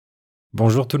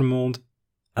Bonjour tout le monde.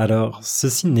 Alors,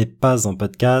 ceci n'est pas un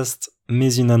podcast,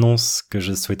 mais une annonce que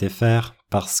je souhaitais faire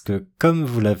parce que, comme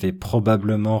vous l'avez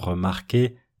probablement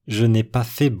remarqué, je n'ai pas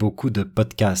fait beaucoup de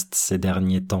podcasts ces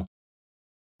derniers temps.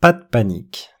 Pas de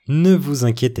panique, ne vous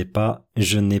inquiétez pas,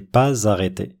 je n'ai pas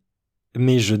arrêté.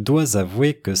 Mais je dois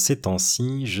avouer que ces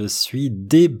temps-ci, je suis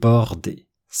débordé,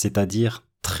 c'est-à-dire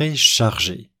très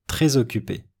chargé, très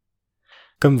occupé.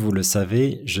 Comme vous le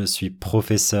savez, je suis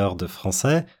professeur de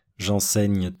français.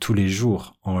 J'enseigne tous les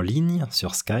jours en ligne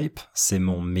sur Skype, c'est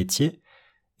mon métier,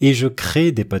 et je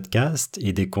crée des podcasts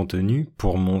et des contenus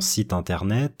pour mon site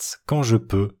internet quand je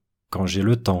peux, quand j'ai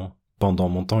le temps, pendant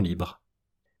mon temps libre.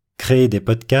 Créer des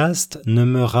podcasts ne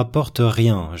me rapporte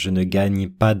rien, je ne gagne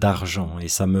pas d'argent et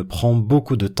ça me prend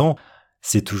beaucoup de temps,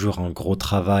 c'est toujours un gros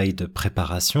travail de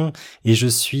préparation et je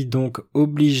suis donc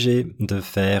obligé de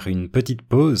faire une petite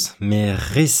pause, mais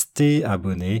restez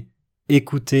abonné.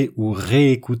 Écoutez ou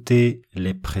réécoutez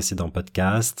les précédents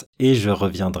podcasts et je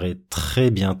reviendrai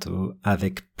très bientôt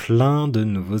avec plein de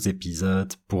nouveaux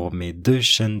épisodes pour mes 2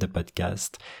 chaînes de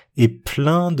podcasts et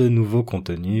plein de nouveaux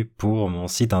contenus pour mon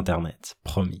site internet,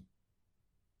 promis.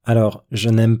 Alors, je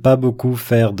n'aime pas beaucoup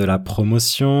faire de la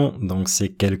promotion, donc c'est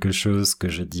quelque chose que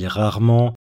je dis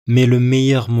rarement, mais le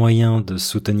meilleur moyen de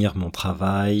soutenir mon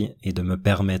travail et de me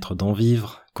permettre d'en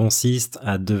vivre consiste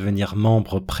à devenir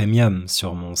membre premium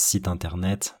sur mon site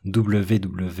internet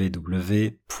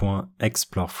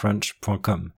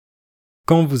www.explorefrench.com.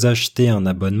 Quand vous achetez un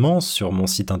abonnement sur mon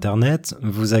site internet,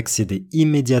 vous accédez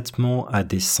immédiatement à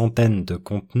des centaines de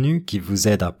contenus qui vous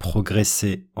aident à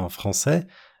progresser en français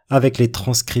avec les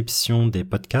transcriptions des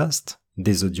podcasts,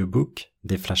 des audiobooks,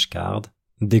 des flashcards,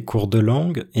 des cours de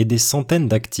langue et des centaines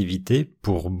d'activités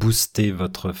pour booster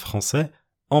votre français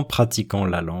en pratiquant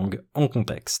la langue en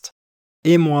contexte.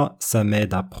 Et moi, ça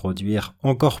m'aide à produire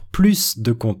encore plus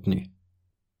de contenu.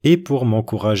 Et pour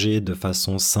m'encourager de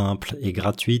façon simple et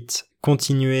gratuite,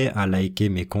 continuez à liker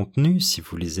mes contenus si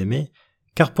vous les aimez,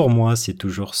 car pour moi, c'est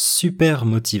toujours super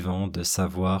motivant de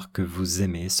savoir que vous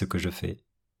aimez ce que je fais.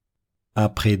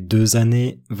 Après 2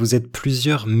 années, vous êtes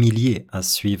plusieurs milliers à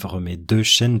suivre mes 2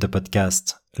 chaînes de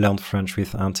podcast, Learn French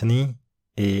with Anthony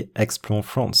et Explore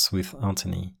France with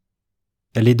Anthony.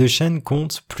 Les 2 chaînes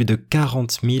comptent plus de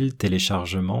 40 000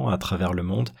 téléchargements à travers le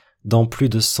monde dans plus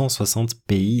de 160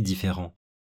 pays différents.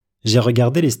 J'ai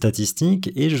regardé les statistiques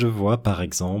et je vois par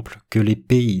exemple que les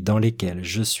pays dans lesquels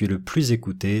je suis le plus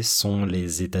écouté sont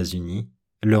les États-Unis,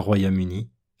 le Royaume-Uni,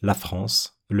 la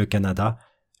France, le Canada,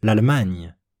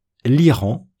 l'Allemagne,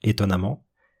 l'Iran, étonnamment,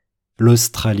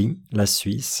 l'Australie, la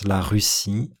Suisse, la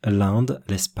Russie, l'Inde,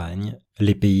 l'Espagne,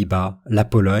 les Pays-Bas, la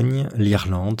Pologne,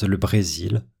 l'Irlande, le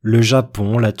Brésil, le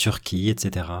Japon, la Turquie,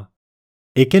 etc.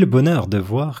 Et quel bonheur de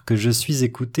voir que je suis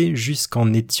écouté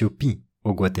jusqu'en Éthiopie,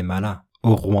 au Guatemala,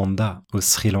 au Rwanda, au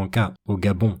Sri Lanka, au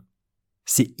Gabon.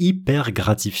 C'est hyper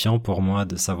gratifiant pour moi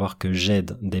de savoir que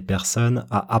j'aide des personnes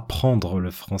à apprendre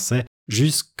le français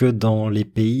jusque dans les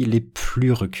pays les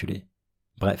plus reculés.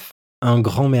 Bref, un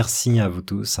grand merci à vous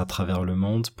tous à travers le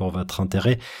monde pour votre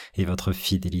intérêt et votre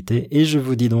fidélité et je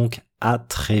vous dis donc à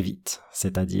très vite,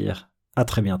 c'est-à-dire à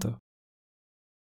très bientôt.